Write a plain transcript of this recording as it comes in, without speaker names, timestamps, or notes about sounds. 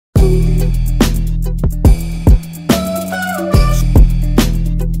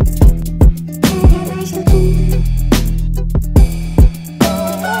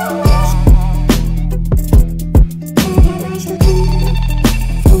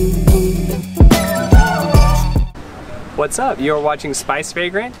What's up? You're watching Spice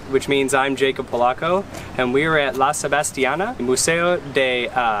Vagrant, which means I'm Jacob Polacco, and we are at La Sebastiana, Museo de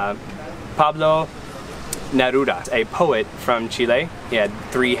Pablo Neruda, a poet from Chile. He had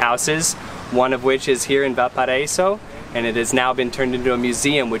 3 houses, one of which is here in Valparaiso, and it has now been turned into a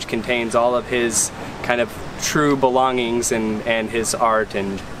museum which contains all of his kind of true belongings and his art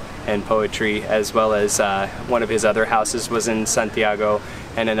and poetry, as well as one of his other houses was in Santiago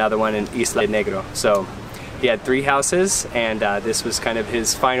and another one in Isla Negro. So he had 3 houses, and this was kind of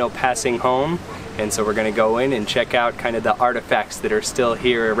his final passing home, and so we're going to go in and check out kind of the artifacts that are still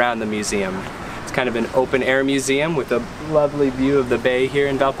here around the museum. It's kind of an open air museum with a lovely view of the bay here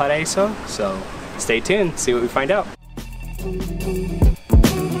in Valparaiso, so stay tuned, see what we find out.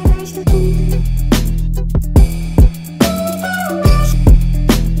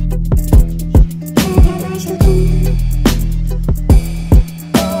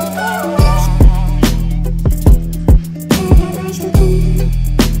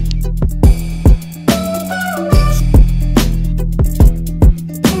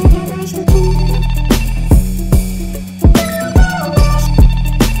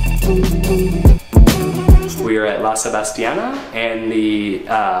 We are at La Sebastiana and the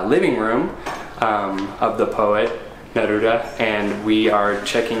living room of the poet Neruda, and we are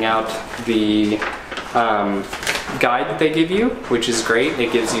checking out the guide that they give you, which is great.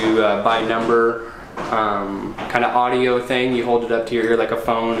 It gives you by number kind of audio thing. You hold it up to your ear like a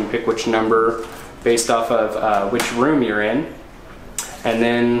phone and pick which number based off of which room you're in. And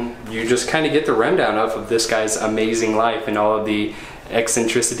then you just kind of get the rundown of this guy's amazing life and all of the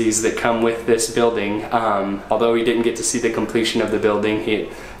eccentricities that come with this building. Although we didn't get to see the completion of the building,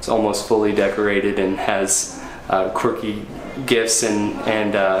 it's almost fully decorated and has quirky gifts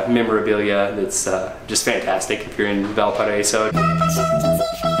and memorabilia that's just fantastic if you're in Valparaiso.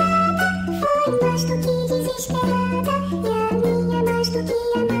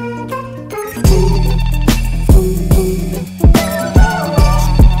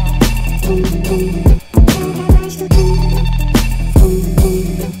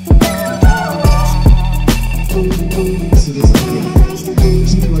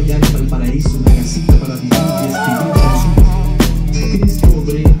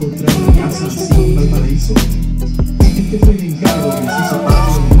 Este fue el encargo que les hizo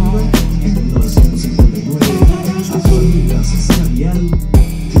Pablo Naruda en 1959 a su amiga Sebastiana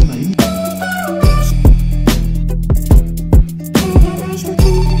de María.